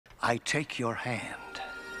I take your hand.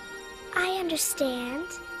 I understand.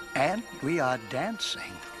 And we are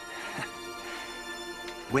dancing.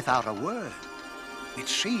 Without a word. It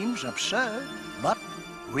seems absurd, but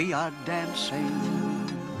we are dancing.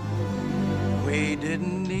 We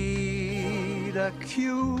didn't need a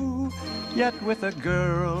cue, yet with a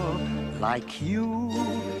girl like you,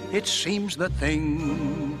 it seems the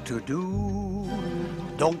thing to do.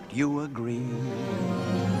 Don't you agree?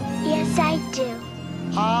 Yes, I do.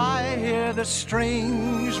 I hear the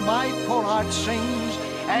strings, my poor heart sings,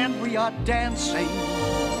 and we are dancing.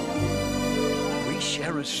 We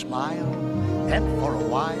share a smile, and for a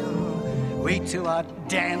while, we two are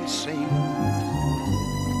dancing.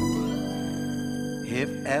 If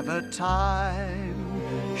ever time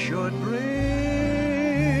should bring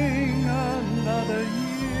another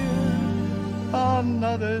year,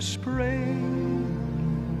 another spring,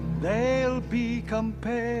 they'll be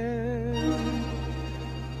compared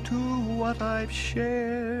to what I've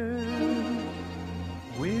shared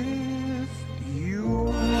with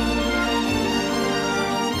you.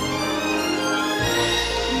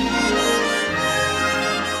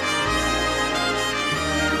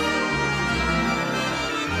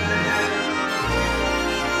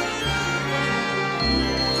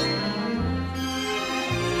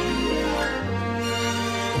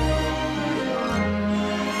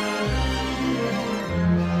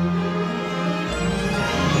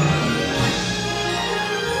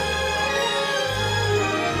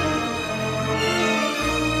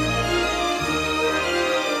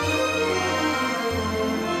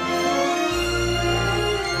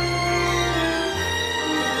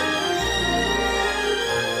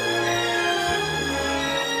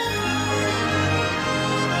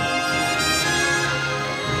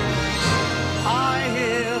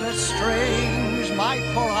 My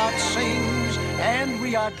poor heart sings, and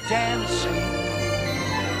we are dancing.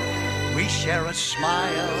 We share a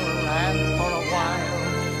smile, and for a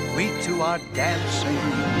while, we two are dancing.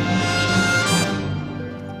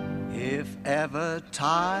 If ever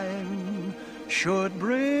time should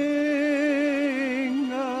bring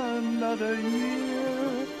another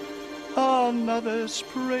year, another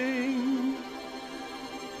spring,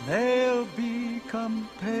 they'll be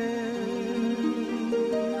compared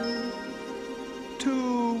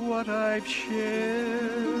to what I've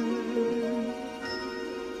shared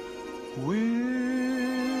with